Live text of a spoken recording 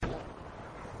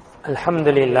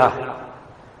Alhamdulillah.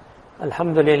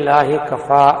 Alhamdulillah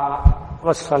kafa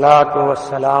wassalatu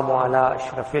wassalamu ala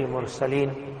ashrafil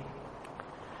mursaleen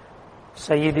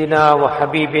Sayyidina wa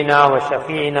habibina wa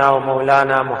shafi'ina wa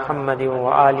maulana Muhammadin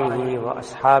wa alihi wa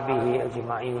ashabihi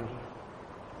ajma'in.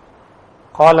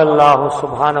 Qala Allah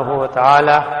subhanahu wa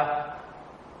ta'ala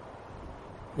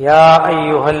Ya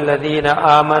ayyuhalladhina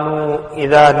amanu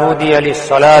idha nudiya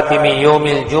lis-salati min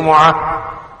yawmil jumu'ah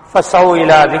فَسَوْا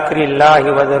إِلَى ذِكْرِ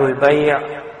اللَّهِ وَذَرُوا الْبَيْعَ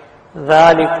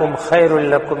ذَلِكُمْ خَيْرٌ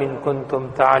لَكُمْ إِن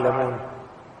كُنتُمْ تَعْلَمُونَ.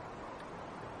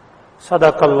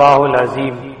 صدق الله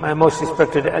العظيم. My most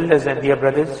respected elders and dear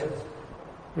brothers,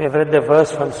 we have read the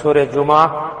verse from Surah Jumuah,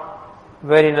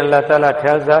 wherein Allah Ta'ala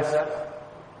tells us,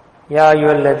 Ya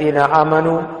ayyuhalladhina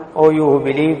amanu, O you who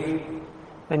believe,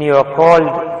 when you are called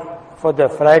for the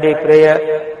Friday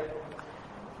prayer,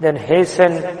 then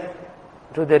hasten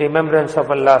to the remembrance of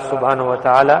Allah subhanahu wa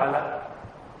ta'ala,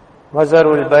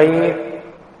 wazarul bay',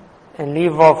 and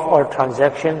leave off all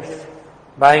transactions,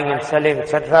 buying and selling,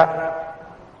 etc.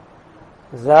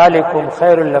 ذَلِكُمْ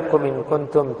خَيْرٌ لَكُمْ إِن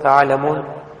كُنْتُمْ تَعْلَمُونَ.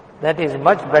 That is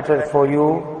much better for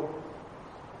you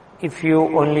if you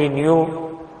only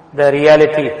knew the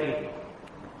reality.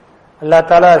 Allah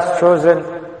Ta'ala has chosen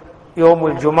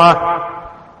Yawmul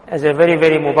Jumu'ah as a very,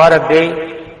 very Mubarak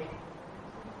day,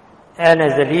 and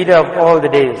as the leader of all the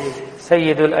days,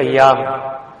 Sayyidul Ayyam.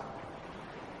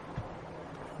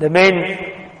 The main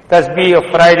tasbih of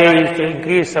Friday is to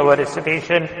increase our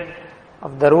recitation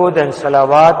of Darood and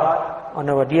Salawat on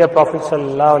our dear Prophet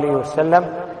Sallallahu Alaihi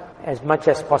Wasallam as much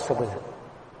as possible.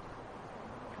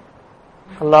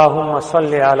 Allahumma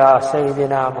salli ala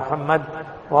Sayyidina Muhammad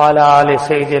wa ala ali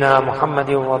Sayyidina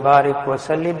Muhammadin wa barik wa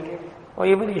sallim, or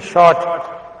even in short,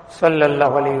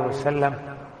 Sallallahu Alaihi Wasallam.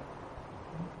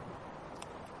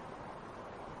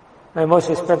 My most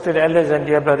respected elders and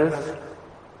dear brothers,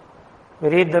 we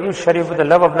read Darood Sharif with the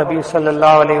love of Nabi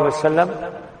Sallallahu Alaihi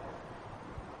Wasallam.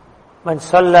 Man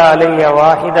salla alayya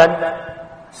wahidan,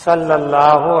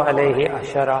 sallallahu alayhi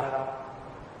ashara.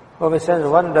 Whoever sends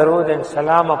one Darood and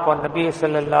salam upon Nabi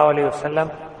Sallallahu Alaihi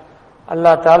Wasallam,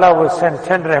 Allah Ta'ala will send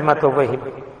 10 rahmat over him.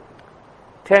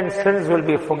 10 sins will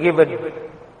be forgiven,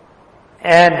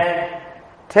 and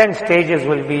 10 stages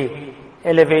will be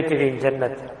elevated in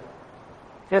Jannat.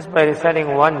 Just by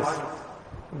reciting once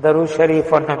Darood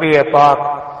Sharif on Nabi Pak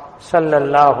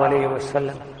Sallallahu Alaihi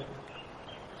Wasallam.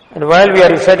 And while we are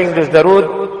reciting this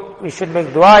Darood, we should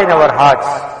make dua in our hearts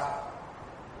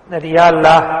that, Ya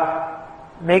Allah,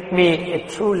 make me a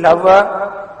true lover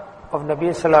of Nabi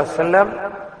Sallallahu Alaihi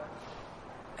Wasallam.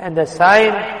 And the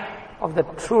sign of the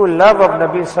true love of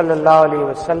Nabi Sallallahu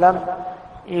Alaihi Wasallam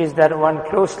is that one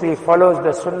closely follows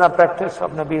the sunnah practice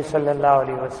of Nabi Sallallahu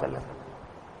Alaihi Wasallam.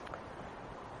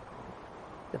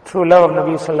 The true love of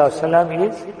Nabi Sallallahu Alaihi Wasallam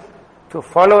is to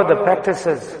follow the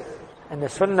practices and the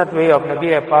sunnat way of Nabi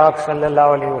Pak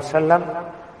Sallallahu Alaihi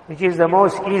Wasallam, which is the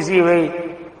most easy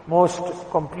way, most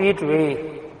complete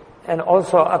way, and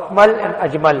also akmal and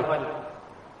ajmal,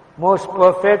 most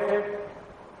perfect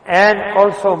and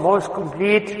also most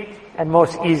complete and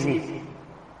most easy.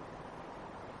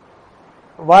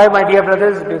 Why, my dear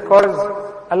brothers? Because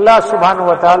Allah subhanahu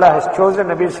wa ta'ala has chosen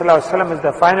Nabi Sallallahu Alaihi Wasallam as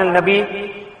the final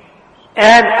Nabi,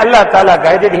 and Allah Ta'ala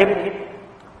guided him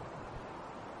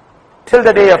till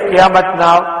the day of Qiyamah.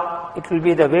 Now it will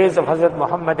be the ways of Hazrat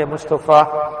Muhammad Mustafa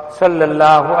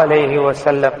Sallallahu Alaihi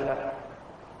Wasallam.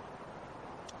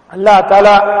 Allah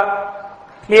Ta'ala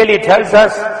clearly tells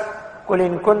us, قُلْ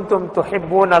إِن كُنْتُمْ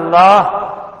تُحِبُّونَ اللَّهَ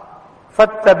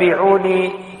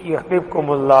فَاتَّبِعُونِي يُحْبِبْكُمُ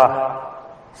اللَّهُ.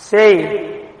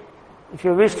 Say, if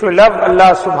you wish to love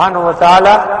Allah subhanahu wa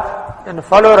ta'ala, then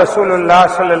follow Rasulullah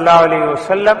Sallallahu Alaihi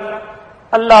Wasallam.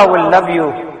 Allah will love you,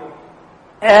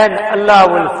 and Allah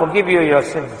will forgive you your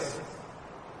sins.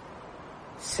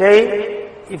 Say,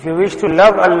 if you wish to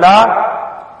love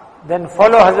Allah, then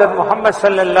follow Hazrat Muhammad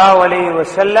Sallallahu Alaihi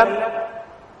Wasallam.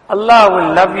 Allah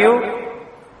will love you,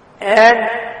 and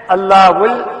Allah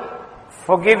will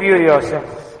forgive you your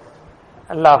sins.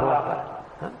 Allahu Akbar.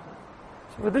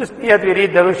 So with this niyat we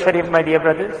read Darood Sharif, my dear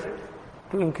brothers,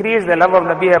 to increase the love of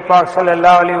Nabi Pak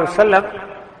Sallallahu Alaihi Wasallam,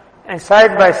 and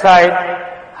side by side,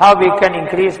 how we can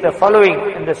increase the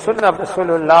following in the sunnah of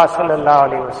Rasulullah Sallallahu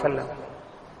Alaihi Wasallam.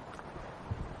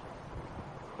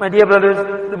 My dear brothers,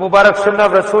 the Mubarak sunnah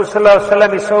of Rasul Sallallahu Alaihi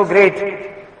Wasallam is so great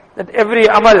that every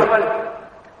amal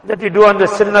that you do on the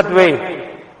sunnat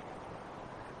way,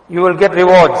 you will get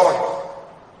rewards.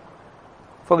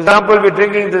 For example, we're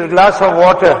drinking this glass of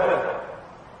water.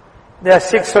 There are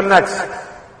 6 sunnats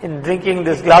in drinking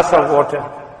this glass of water.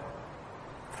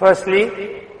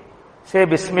 Firstly, say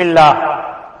Bismillah.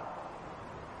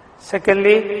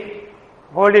 Secondly,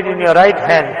 hold it in your right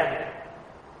hand.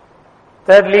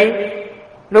 Thirdly,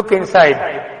 look inside.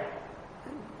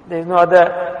 There is no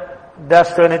other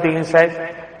dust or anything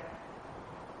inside.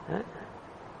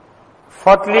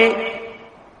 Fourthly,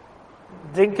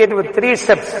 drink it with 3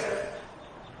 sips.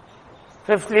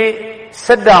 Fifthly,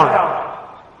 sit down.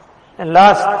 And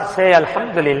last, say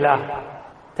Alhamdulillah.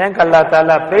 Thank Allah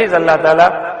Ta'ala, praise Allah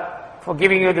Ta'ala for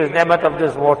giving you this ni'mat of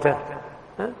this water.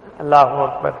 Allahu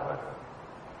Akbar.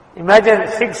 Imagine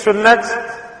 6 sunnats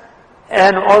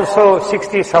and also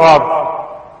 60 sawab.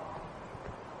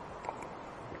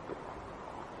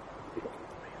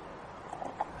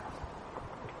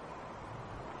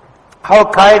 How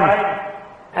kind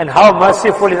and how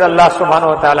merciful is Allah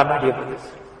subhanahu wa ta'ala, my dear brothers.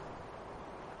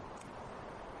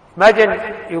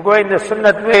 Imagine you go in the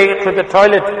sunnat way to the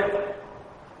toilet,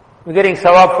 you're getting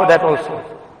sawab for that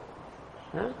also.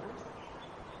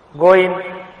 Go in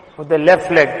with the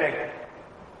left leg,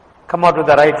 come out with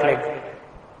the right leg.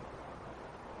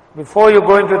 Before you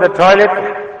go into the toilet,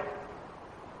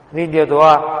 read your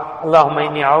dua, Allahumma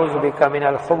inni a'udhu bika min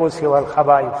al-khubusi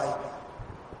wal-khaba'is.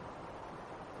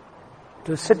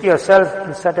 To sit yourself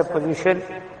in such a position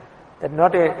that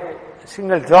not a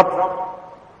single drop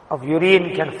of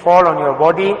urine can fall on your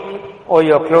body or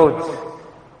your clothes.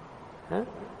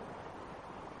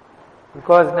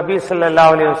 Because Nabi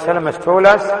sallallahu alayhi wa sallam has told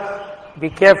us, be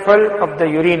careful of the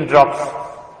urine drops.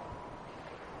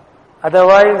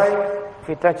 Otherwise, if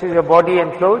it touches your body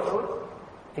and clothes,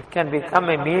 it can become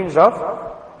a means of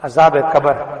azab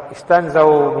al-qabr.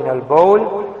 Istanzaw min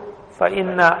al-bawl,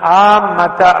 فَإِنَّ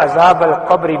آمَّةَ عَذَابَ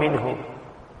الْقَبْرِ مِنْهُ.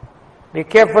 Be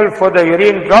careful for the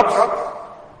urine drops,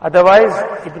 otherwise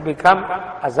it will become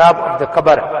azab of the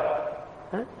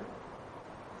qabr.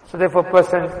 So therefore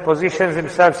person positions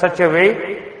himself such a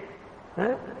way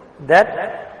that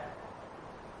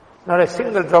not a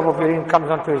single drop of urine comes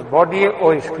onto his body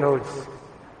or his clothes.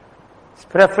 It's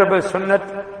preferable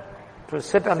sunnat to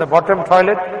sit on the bottom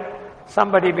toilet.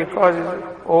 Somebody because he's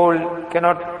old,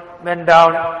 cannot bend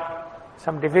down,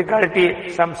 some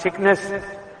difficulty, some sickness,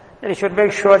 then he should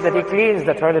make sure that he cleans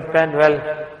the toilet pan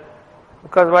well.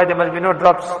 Because why? There must be no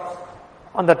drops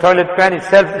on the toilet pan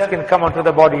itself which can come onto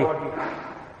the body.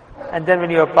 And then when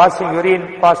you are passing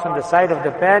urine, pass on the side of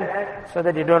the pan so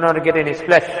that you do not get any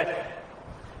splash.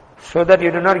 So that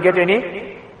you do not get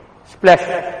any splash.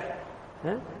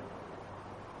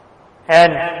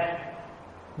 And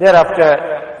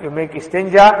thereafter you make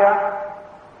istinja.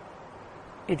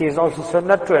 It is also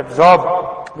sunnah to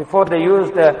absorb. Before they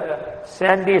used the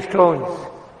sandy stones,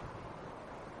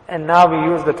 and now we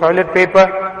use the toilet paper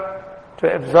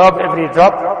to absorb every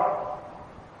drop,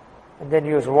 and then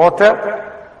use water.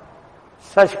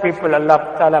 Such people,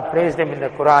 Allah Ta'ala praised them in the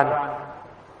Quran.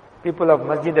 People of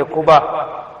Masjid Quba.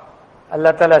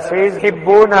 Allah Ta'ala says,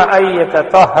 "Hibbuna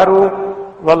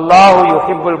ayyatahharu wallahu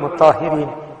yuhibbul mutahhirin."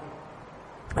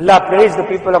 Allah praised the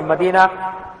people of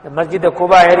Medina, the Masjid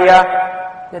Quba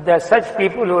area, that there are such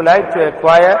people who like to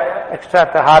acquire extra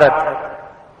taharat.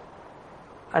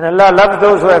 And Allah loves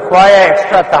those who acquire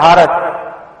extra taharat.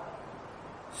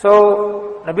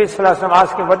 So, Nabi Sallallahu Alaihi Wasallam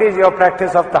asked him, what is your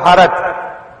practice of taharat?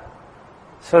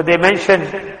 So they mentioned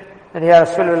that, Ya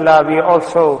Rasulullah, we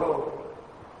also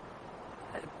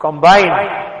combine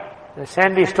the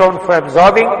sandy stone for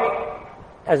absorbing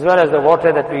as well as the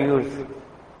water that we use.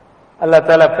 Allah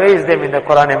Ta'ala praised them in the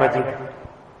Quran Majid.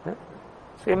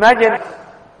 So imagine,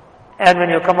 and when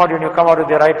you come out with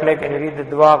the right leg and you read the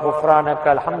dua, Ghufranaka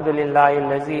alhamdulillahi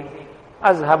allazi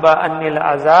azhaba anni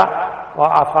al-aza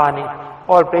wa afani.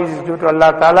 All praise is due to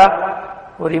Allah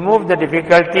Ta'ala who removed the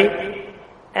difficulty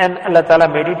and Allah Ta'ala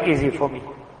made it easy for me.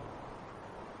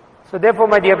 So therefore,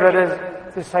 my dear brothers,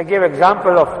 this I gave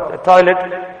example of the toilet.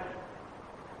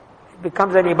 It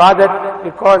becomes an ibadat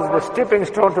because the stepping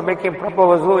stone to making proper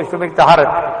wuzu is to make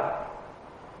taharat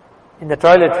in the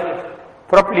toilet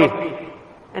properly.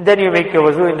 And then you make your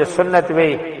wuzu in the sunnat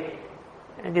way.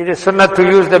 And it is sunnat to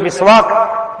use the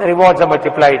miswak, the rewards are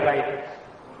multiplied.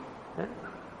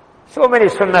 So many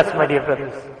sunnats, my dear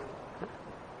brothers.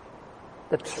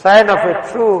 The sign of a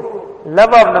true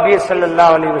lover of Nabi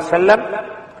sallallahu alayhi wasallam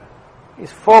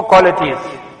is 4 qualities.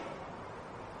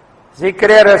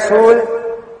 Zikr Rasul,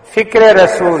 Fikr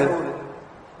Rasul,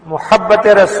 Muhabbat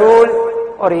Rasul,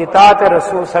 or Itaat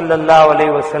Rasul sallallahu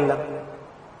alayhi wasallam.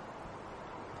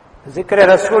 Zikr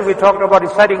Rasul, we talked about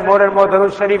reciting more and more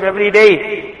Darud Sharif every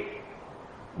day.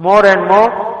 More and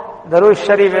more Darud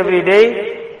Sharif every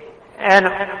day,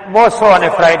 and more so on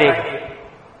a Friday.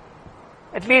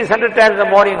 At least 100 times in the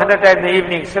morning, 100 times in the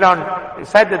evening, sit down,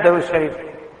 recite the Darud Sharif.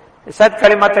 Recite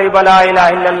Kalimat Tayyiba, La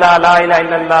ilaha illallah, La ilaha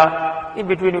illallah. In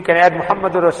between you can add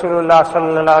Muhammadur Rasulullah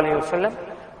sallallahu alayhi wa sallam.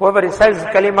 Whoever recites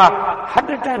kalima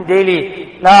 100 times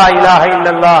daily, La ilaha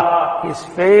illallah, his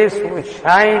face will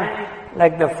shine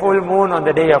like the full moon on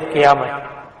the day of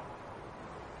Qiyamah.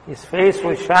 His face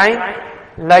will shine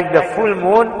like the full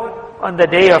moon on the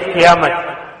day of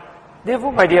Qiyamah.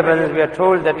 Therefore, my dear brothers, we are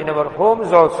told that in our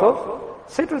homes also,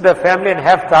 sit with the family and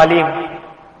have ta'aleem.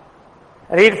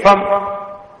 Read from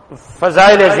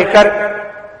Fazail Zikr,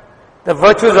 the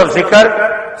virtues of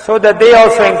Zikr, so that they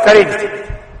also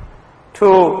encouraged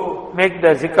to make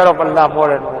the Zikr of Allah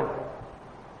more and more.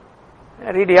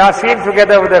 Read Yasin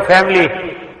together with the family.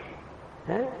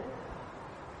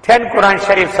 10 Quran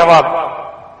Sharif Sawab.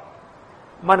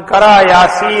 Man kara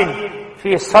Yasin fi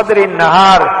sadrin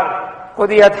nahar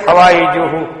qudiyat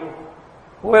hawaijuhu.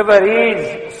 Whoever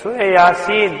reads Surah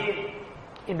Yasin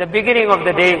in the beginning of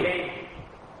the day,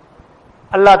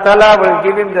 Allah Ta'ala will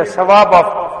give him the sawab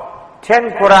of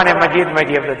 10 Quran and Majid, my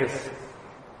dear brothers.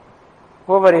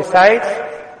 Whoever recites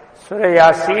Surah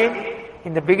Yasin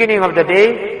in the beginning of the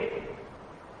day,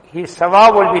 his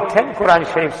sawab will be 10 Quran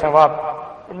Sharif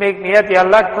sawab. And make niyat, Ya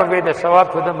Allah, convey the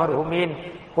sawab to the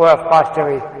marhumin who have passed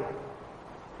away.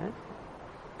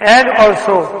 And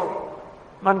also,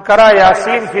 Man kara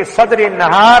Yasin fi sadrin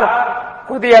nahar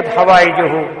qudiyat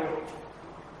hawaijuhu.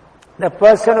 The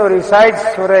person who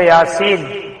recites Surah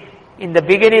Yasin in the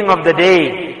beginning of the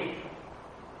day,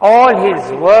 all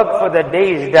his work for the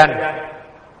day is done.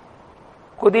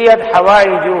 Qudiyat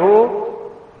hawaijuhu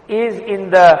is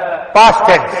in the past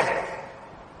tense.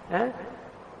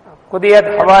 Qudiyat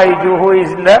hawaijuhu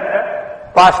is in the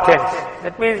past tense.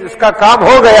 That means uska kaam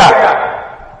ho gaya.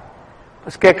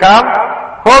 Uske kaam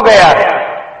ho gaya.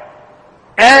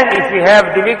 And if you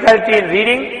have difficulty in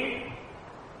reading,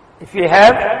 if you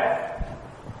have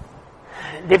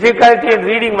difficulty in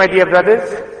reading, my dear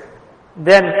brothers,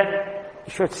 then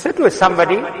you should sit with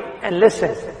somebody and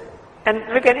listen and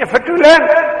make an effort to learn.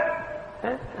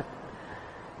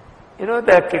 You know,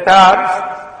 the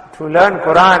kitabs to learn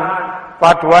Quran,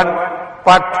 part 1,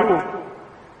 part 2.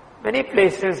 Many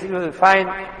places you will find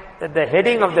that the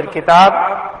heading of the kitab,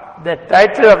 the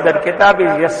title of the kitab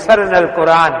is Yassarna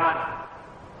al-Quran.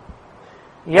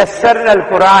 Yassarna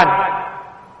al-Quran.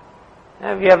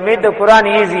 We have made the Quran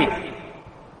easy.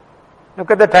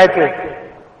 Look at the title.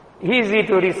 Easy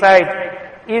to recite,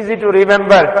 easy to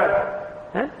remember.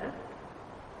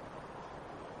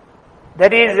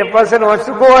 That is the person who wants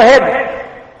to go ahead.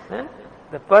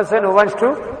 The person who wants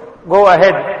to go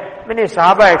ahead. Many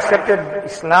Sahaba accepted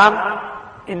Islam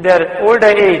in their older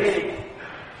age.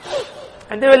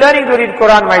 And they were learning to read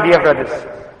Quran, my dear brothers.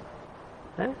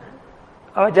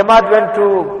 Our Jamaat went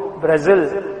to Brazil,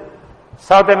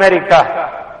 South America.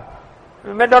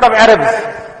 We met a lot of Arabs.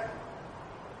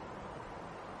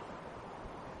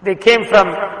 They came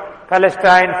from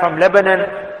Palestine, from Lebanon.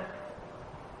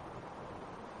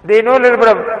 They know a little bit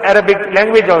of Arabic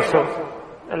language also.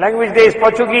 The language there is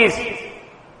Portuguese.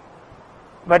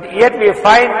 But yet we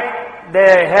find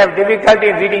they have difficulty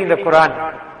in reading the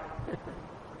Quran.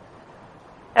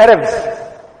 Arabs.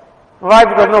 Why?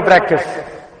 Because no practice.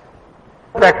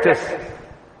 Practice.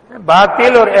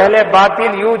 बातिल और अहले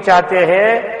बातिल यूं चाहते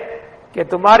हैं कि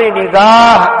तुम्हारी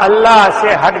निगाह अल्लाह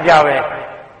से हट जावे.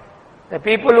 The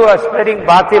people who are spreading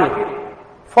batil,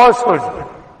 falsehood,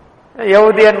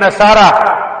 Yahudi and Nasara,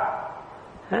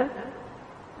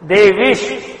 they wish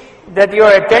that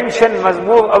your attention must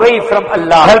move away from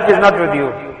Allah. Help is not with you.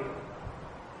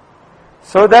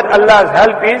 So that Allah's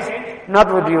help is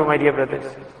not with you, my dear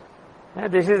brothers.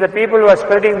 This is the people who are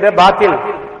spreading the batil.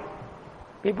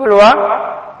 People who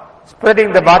are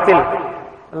spreading the batil.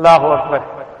 Allahu Akbar.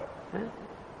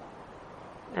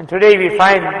 And today we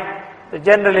find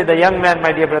generally the young man,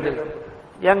 my dear brothers,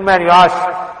 young man you ask,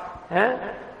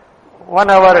 1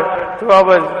 hour, 2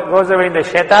 hours goes away in the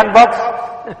shaitan box,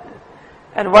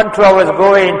 and 1-2 hours go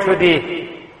away into the,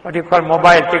 what you call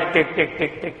mobile, tick, tick, tick,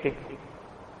 tick, tick, tick.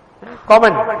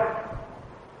 Common.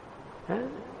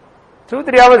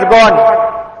 2-3 hours gone.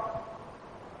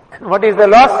 What is the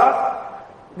loss?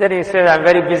 Then he says, I'm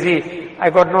very busy, I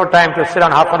got no time to sit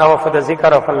on half an hour for the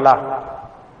zikr of Allah.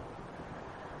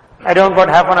 I don't got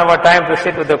half an hour time to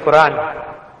sit with the Quran.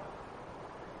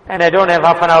 And I don't have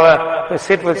half an hour to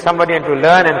sit with somebody and to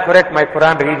learn and correct my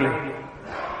Quran reading.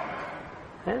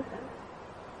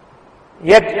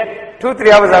 Yet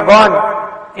 2-3 hours are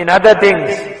gone in other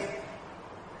things.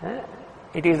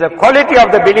 It is the quality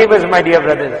of the believers, my dear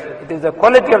brothers. It is the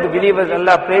quality of the believers.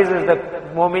 Allah praises the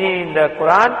mu'mineen in the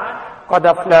Quran. قَدْ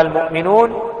أَفْلَحَ الْمُؤْمِنُونَ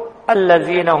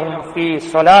الَّذِينَ هُمْ فِي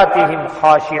صَلَاتِهِمْ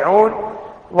خَاشِعُونَ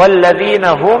وَالَّذِينَ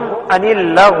هُمْ عَنِ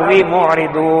اللَّغْوِ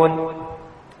مُعْرِضُونَ.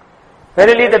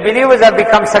 Verily the believers have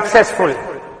become successful.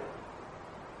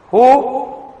 Who?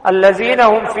 Allazina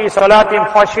hum fi salatim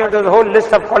khashiyun. There's a whole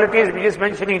list of qualities, we're just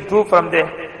mentioning two from the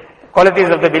qualities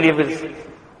of the believers.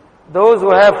 Those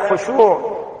who have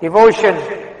khushu', devotion,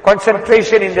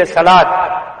 concentration in their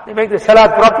salat. They make the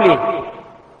salat properly.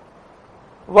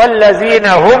 وَالَّذِينَ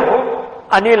هُمْ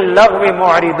عَنِ اللَّغْوِ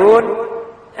مُعْرِضُونَ.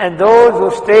 And those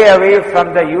who stay away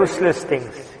from the useless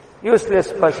things,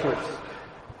 useless pursuits.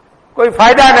 कोई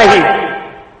फायदा नहीं,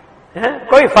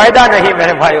 कोई फायदा नहीं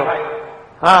मेरे भाइयों.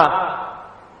 हाँ,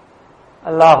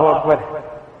 Allahu Akbar.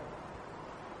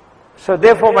 So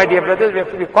therefore, my dear brothers, we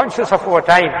have to be conscious of our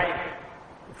time.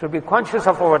 We have to be conscious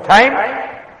of our time,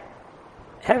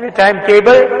 have a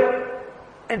timetable,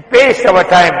 and pace our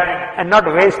time, and not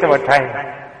waste our time.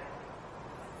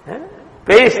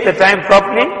 Pace the time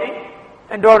properly,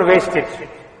 and don't waste it.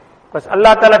 Because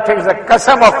Allah Ta'ala takes the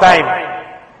qasam of time,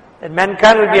 that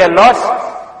mankind will be a loss,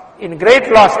 in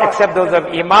great loss, except those of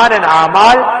Iman and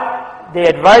Amal. They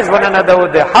advise one another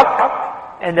with the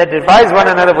haqq, and they advise one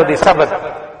another with the sabr.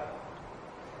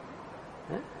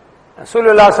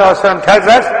 Rasulullah Sallallahu Alaihi Wasallam tells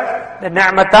us, the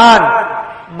ni'matan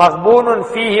maghbunun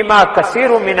fihima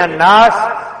kasirun minan nas,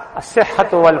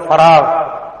 as-sihhatu wal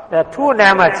faragh. There are two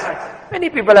ni'mats. Many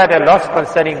people are at a loss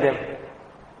concerning them.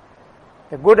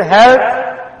 The good health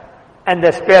and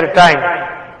the spare time.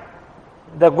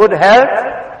 The good health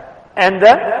and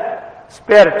the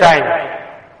spare time.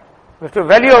 We have to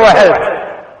value our health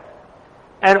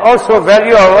and also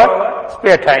value our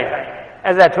spare time.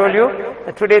 As I told you,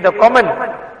 today the common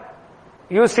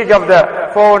usage of the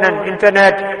phone and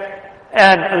internet,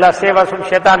 and Allah save us from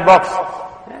shaitan box,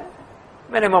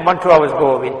 minimum 1-2 hours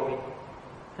go away.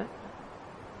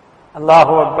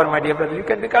 Allahu Akbar, my dear brother, you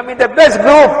can become in the best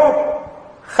group.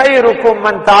 خَيْرُكُمْ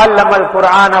مَنْ تَعَلَّمَ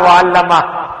الْقُرْآنَ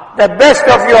وَعَلَّمَهُ. The best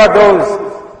of you are those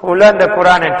who learn the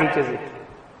Quran and teaches it.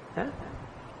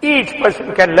 Each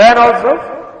person can learn also,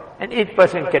 and each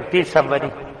person can teach somebody.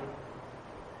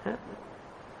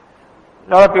 A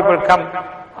lot of people come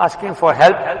asking for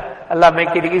help. Allah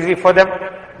make it easy for them.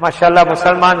 MashaAllah,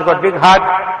 Musliman's got big heart.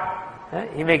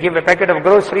 He may give a packet of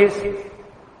groceries,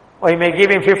 or he may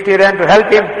give him 50 rand to help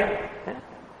him.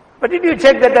 But did you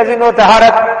check that does he know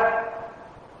taharat?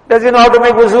 Does he know how to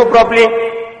make wuzu properly?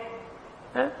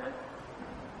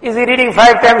 Is he reading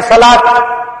 5 times salat?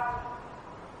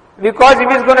 Because if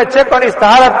he's going to check on his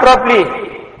taharat properly,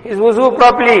 his wuzu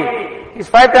properly, his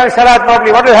 5 times salat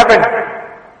properly, what will happen?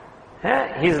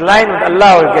 His line with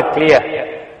Allah will get clear.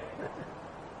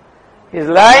 His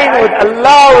line with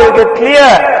Allah will get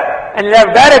clear, and he'll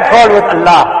have direct call with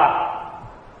Allah.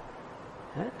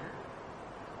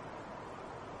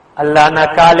 Allah na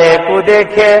kale ko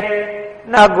dekhe,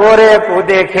 na gore ko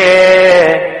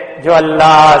dekhe. जो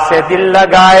अल्लाह से दिल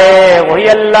लगाए वही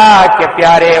अल्लाह के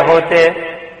प्यारे होते.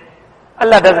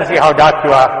 Allah doesn't see how dark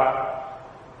you are.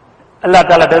 Allah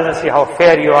Ta'ala doesn't see how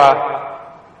fair you are.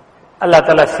 Allah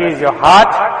Ta'ala sees your heart,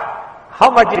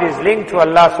 how much it is linked to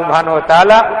Allah Subhanahu Wa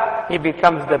Ta'ala. He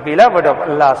becomes the beloved of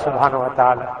Allah Subhanahu Wa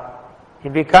Ta'ala. He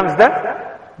becomes the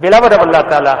beloved of Allah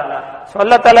Ta'ala. So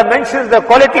Allah Ta'ala mentions the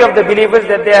quality of the believers,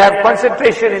 that they have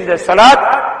concentration in their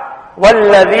salat.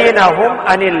 وَالَّذِينَ هُمْ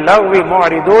عَنِ اللَّغْوِ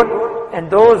مُعْرِضُونَ. And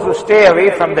those who stay away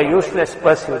from the useless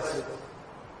pursuits.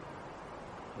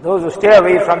 Those who stay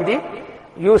away from the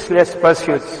useless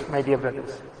pursuits, my dear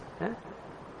brothers.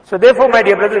 So therefore, my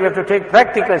dear brothers, we have to take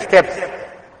practical steps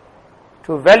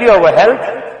to value our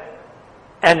health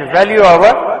and value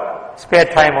our spare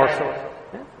time also.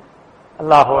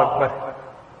 Allahu Akbar.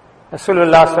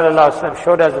 Rasulullah Sallallahu Alaihi Wasallam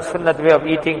showed us the sunnat way of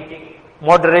eating,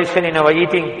 moderation in our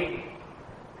eating.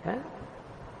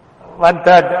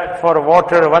 1/3 for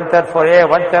water, 1/3 for air,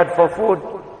 1/3 for food.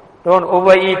 Don't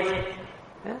overeat.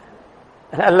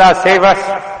 Allah save us.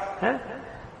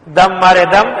 Dam mare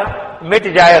dam, mit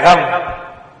jaye gham.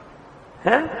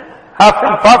 Huff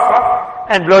and puff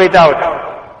and blow it out.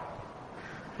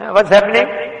 What's happening?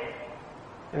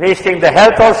 Wasting the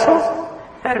health also,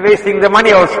 and wasting the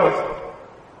money also.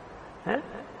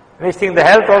 Wasting the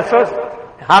health also,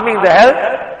 harming the health,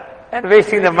 and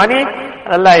wasting the money.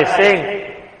 Allah is saying,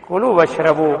 Kulu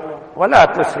washrabu wala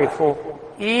tusrifu.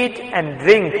 Eat and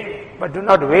drink, but do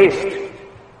not waste.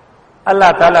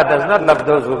 Allah Ta'ala does not love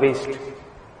those who waste.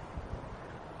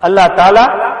 Allah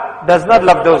Ta'ala does not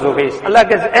love those who waste. Allah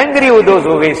gets angry with those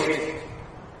who waste.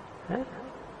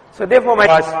 So therefore, my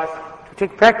ask to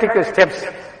take practical steps,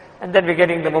 and then we're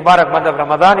getting the Mubarak month of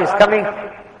Ramadan is coming,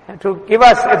 and to give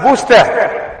us a booster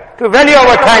to value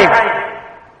our time.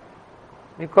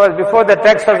 Because before the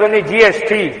tax was only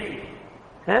GST.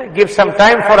 Give some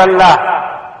time for Allah.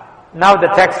 Now the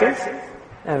tax is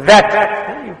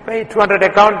VAT. You pay 200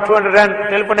 account, 200 rand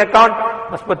telephone account,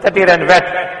 must put 30 rand VAT.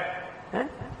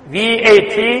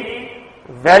 VAT,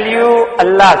 value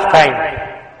Allah's time.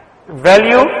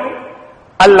 Value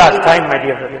Allah's time, my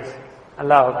dear brothers.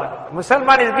 Allahu Akbar.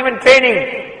 Musliman is given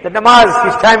training. The namaz,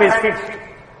 his time is fixed.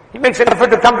 He makes an effort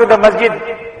to come to the masjid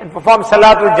and perform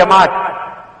Salatul Jamaat.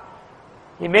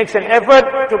 He makes an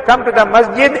effort to come to the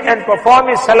masjid and perform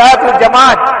his Salatul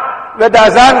Jamaat, where the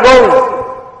azan goes.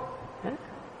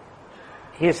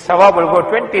 His sawab will go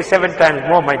 27 times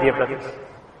more, my dear brothers.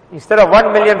 Instead of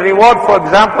 1 million reward, for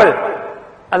example,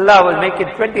 Allah will make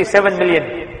it 27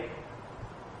 million.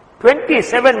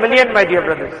 27 million, my dear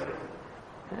brothers.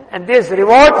 And these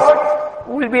rewards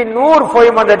will be nur for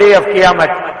him on the day of Qiyamah.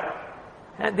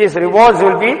 And these rewards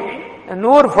will be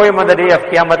nur for him on the day of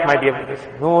Qiyamah, my dear brothers.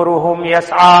 Nuruhum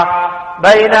yas'a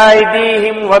bayna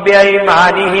aydihim wa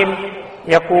bi'aymanihim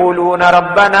يقولون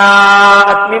ربنا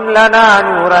أتمم لنا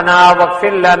نورنا واغفر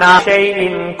لنا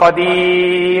شيء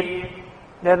قدير.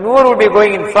 The nur will be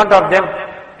going in front of them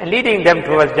and leading them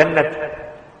towards Jannat.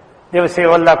 They will say,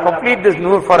 oh Allah, complete this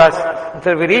nur for us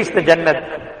until we reach the Jannat.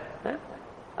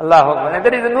 Allahu Akbar. And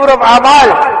that is the nur of Amal.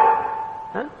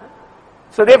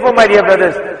 So therefore, my dear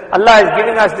brothers, Allah is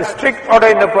giving us the strict order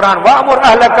in the Quran. وَأَمُرْ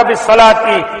أَهْلَكَ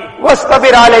بِالصَّلَاةِ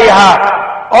وَاسْتَبِرْ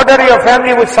عَلَيْهَا. Order your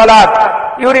family with salat.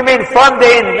 You remain firm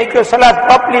therein. Make your salat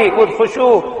properly with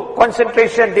khushu,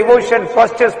 concentration, devotion,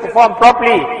 postures performed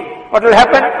properly. What will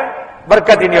happen?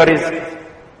 Barakat in your rizq.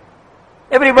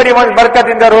 Everybody wants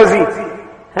barakat in the rozi.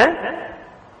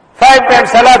 5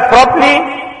 times salat properly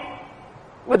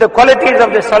with the qualities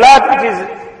of the salat, which is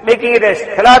making it a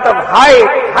salat of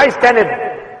high standard.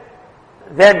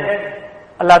 Then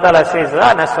Allah Ta'ala says,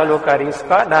 La nas'aluka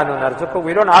rizqa, nanu narzuqu.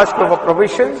 We don't ask you for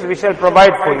provisions, we shall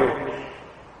provide for you.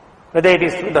 Whether it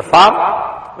is through the farm,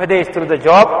 whether it is through the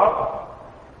job,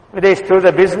 whether it is through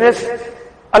the business,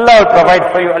 Allah will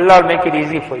provide for you, Allah will make it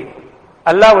easy for you.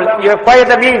 You acquire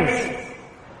the means.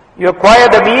 You acquire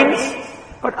the means,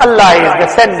 but Allah is the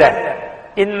sender.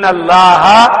 Inna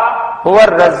Allaha huwa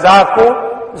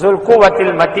ar-razzaqu zul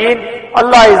quwwatil mateen.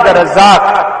 Allah is the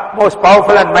Razzaq, most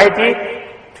powerful and mighty,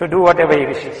 to do whatever He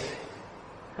wishes.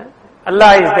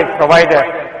 Allah is the provider.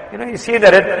 You see the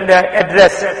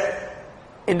address.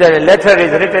 In the letter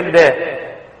is written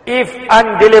there, if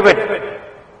undelivered,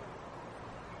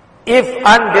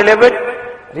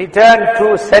 return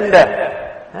to sender.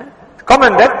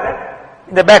 Comment that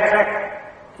in the back.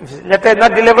 If letter is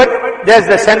not delivered, there's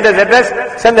the sender's address,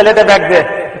 send the letter back there.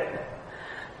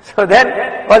 So then,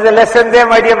 what's the lesson there,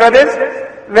 my dear brothers?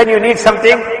 When you need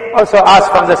something, also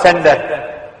ask from the sender.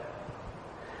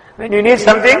 When you need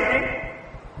something,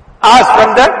 ask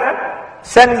from the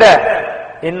sender.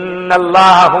 Inna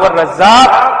Allah huwa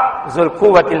ar-razzaq zul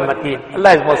quwwatil mateen.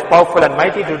 Allah is most powerful and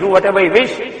mighty to do whatever He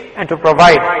wish and to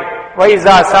provide. Wa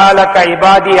iza salaka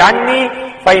ibadi anni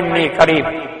fa inni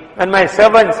qareeb. When my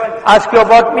servants ask you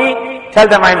about me, tell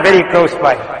them I am very close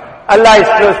by. Allah is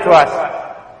close to us.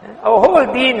 Our whole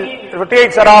deen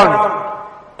rotates around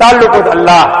ta'alluq with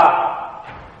Allah,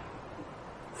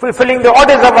 fulfilling the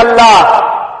orders of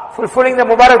Allah, fulfilling the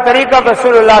Mubarak tariqah of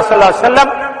Rasulullah sallallahu alaihi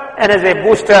wasallam. And as a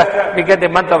booster, we get the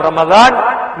month of Ramadan,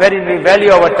 wherein we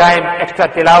value our time, extra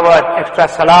tilawat, extra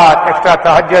salat, extra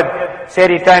tahajjud,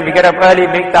 sehri time, we get up early,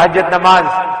 make tahajjud namaz,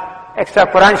 extra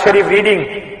Quran Sharif reading.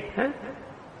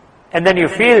 And then you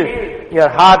feel your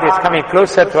heart is coming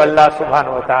closer to Allah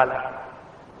subhanahu wa ta'ala.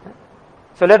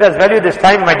 So let us value this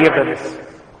time, my dear brothers.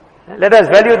 Let us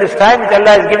value this time which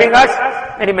Allah is giving us.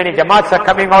 Many jamaats are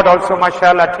coming out also,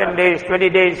 mashallah, 10 days, 20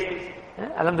 days.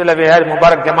 Alhamdulillah, we had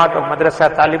Mubarak Jamaat of Madrasa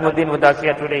Talimuddin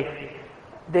Mudasiya today.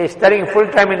 They are studying full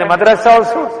time in the madrasa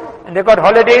also, and they got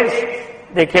holidays.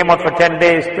 They came out for 10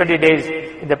 days, 20 days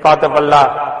in the path of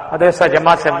Allah. Madrasa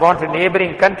Jamaats have gone to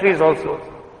neighboring countries also.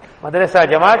 Madrasa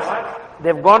Jamaats,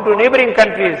 they've gone to neighboring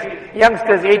countries.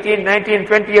 Youngsters, 18, 19,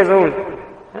 20 years old.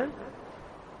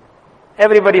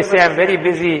 Everybody say, I'm very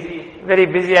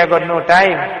busy, I got no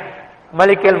time.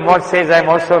 Malik al-Maut says, I'm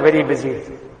also very busy.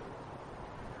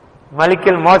 Malik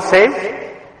al-Maut says,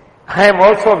 I am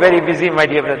also very busy, my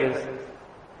dear brothers.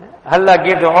 Allah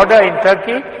gave the order in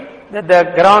Turkey that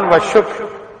the ground was shook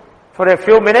for a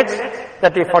few minutes,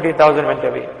 40,000 went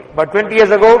away. But 20 years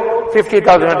ago,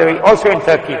 50,000 went away, also in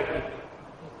Turkey.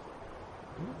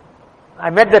 I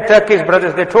met the Turkish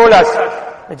brothers, they told us,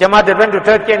 the Jamaat that went to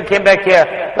Turkey and came back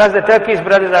here, plus the Turkish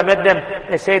brothers, I met them,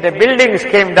 they say the buildings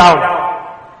came down.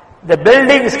 The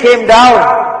buildings came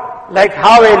down. Like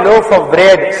how a loaf of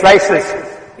bread slices,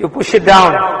 you push it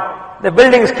down. The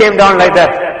buildings came down like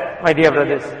that, my dear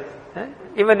brothers.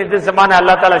 Even in this zamana,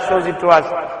 Allah Ta'ala shows it to us.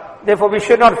 Therefore, we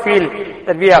should not feel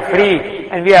that we are free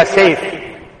and we are safe.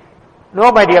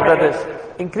 No, my dear brothers.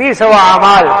 Increase our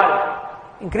amal.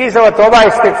 Increase our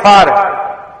tawbah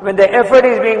istighfar. When the effort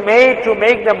is being made to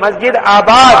make the masjid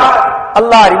abad,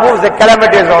 Allah removes the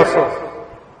calamities also.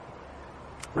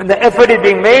 When the effort is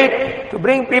being made to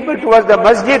bring people towards the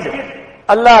masjid,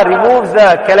 Allah removes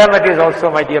the calamities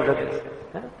also, my dear brothers.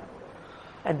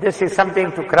 And this is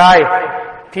something to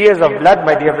cry tears of blood,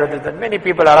 my dear brothers, that many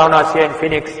people around us here in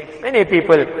Phoenix, many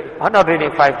people are not reading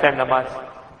 5-time namaz.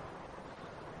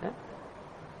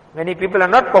 Many people are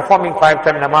not performing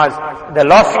 5-time namaz. The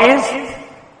loss is,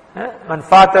 man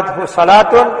fatathu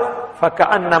salatun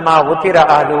faka'annama wutira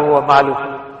ahluhu wa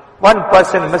maluhu. One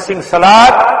person missing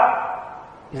salat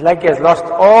is like he has lost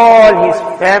all his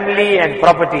family and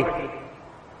property.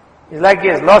 It's like he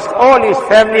has lost all his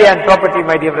family and property,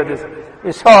 my dear brothers.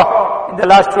 We saw in the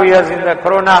last 2 years in the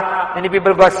corona, many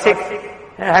people got sick,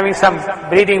 having some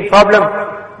breathing problem.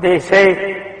 They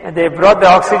say they brought the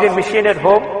oxygen machine at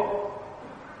home,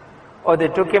 or they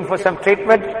took him for some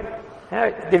treatment,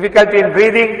 difficulty in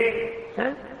breathing.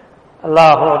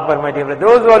 Allahu Akbar, my dear brothers.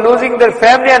 Those who are losing their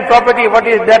family and property, what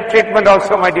is that treatment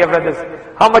also, my dear brothers?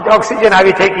 How much oxygen are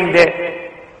we taking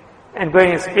there? And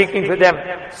going and speaking to them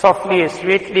softly,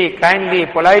 sweetly, kindly,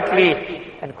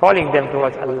 politely, and calling them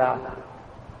towards Allah.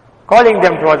 Calling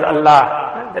them towards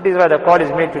Allah. That is why the call is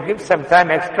made to give some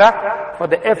time extra for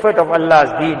the effort of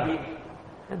Allah's deen.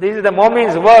 This is the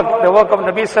Mu'min's work, the work of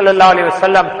Nabi sallallahu alayhi wa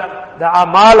sallam, the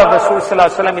amal of Rasul sallallahu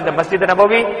alayhi wa sallam in the Masjid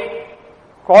Nabawi,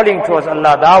 calling towards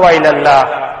Allah, da'wa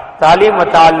ilallah, ta'lim wa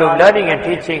ta'allum, learning and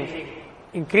teaching,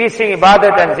 increasing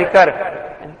ibadat and zikr,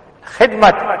 and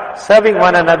khidmat, serving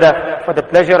one another for the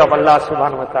pleasure of Allah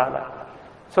subhanahu wa ta'ala.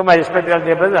 So my respected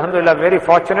dear brothers, alhamdulillah, very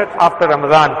fortunate after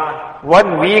Ramadan,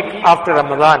 1 week after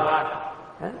Ramadan,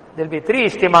 there will be 3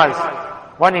 istimas,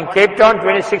 one in Cape Town,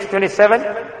 26, 27,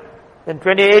 then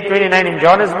 28, 29 in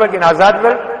Johannesburg, in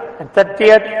Azadville, and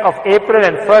 30th of April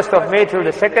and 1st of May till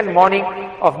the 2nd morning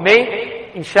of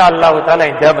May, inshallah ta'ala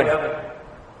in Durban.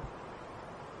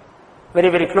 Very,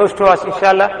 very close to us,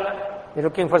 inshallah. We're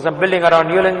looking for some building around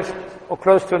Newlands or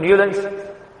close to Newlands.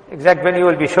 Exact venue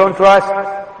will be shown to us.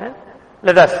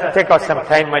 Let us take out some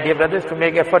time, my dear brothers, to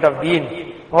make effort of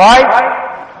deen. Why?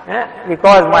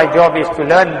 Because my job is to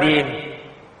learn deen,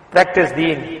 practice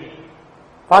deen,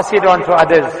 pass it on to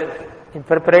others in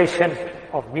preparation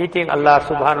of meeting Allah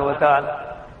subhanahu wa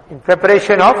ta'ala. In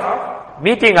preparation of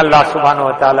meeting Allah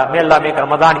subhanahu wa ta'ala. May Allah make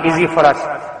Ramadan easy for us.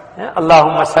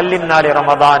 Allahumma sallimna li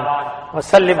Ramadan, wa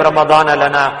sallim Ramadan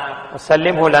lana, wa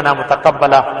sallimhu lana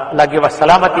mutaqabbala. Allah give us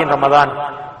salamati in Ramadan.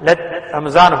 Let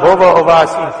Ramadan hover over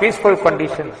us in peaceful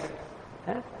conditions.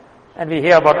 And we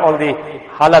hear about all the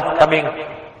halat coming,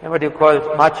 what you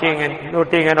call marching and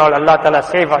looting and all. Allah Ta'ala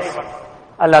save us.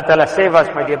 Allah Ta'ala save us,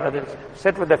 my dear brothers.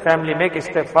 Sit with the family, make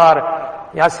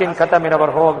istighfar, Yasin Khatam in our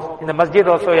homes. In the masjid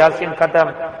also, Yasin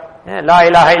Khatam. La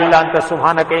ilaha illa anta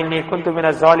subhanaka inni kuntu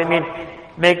minaz zalimin.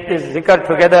 Make this zikr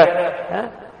together.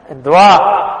 And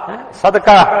dua,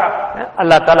 sadaqah.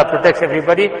 Allah Ta'ala protects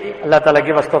everybody. Allah Ta'ala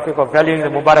give us tawfiq of valuing the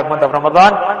Mubarak month of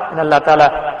Ramadan. And Allah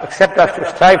Ta'ala accept us to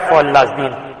strive for Allah's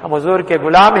deen. Hum huzur ke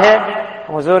gulam hai,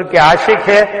 hum huzur ke aashik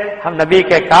hai, hum Nabi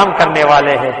ke kaam karne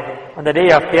wale hai. On the day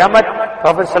of Qiyamah,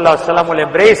 Prophet sallallahu alaihi wasallam will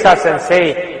embrace us and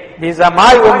say, these are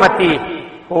my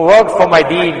ummati who worked for my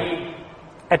deen.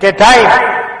 At a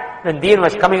time when deen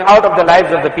was coming out of the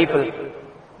lives of the people.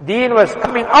 Deen was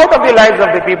coming out of the lives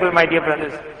of the people, my dear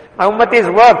brothers. My ummati's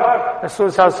work, Rasul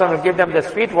sallallahu alaihi wasallam will give them the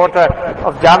sweet water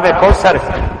of Jam-e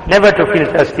Kausar, never to feel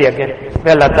thirsty again.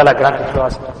 May Allah Ta'ala grant it to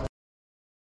us.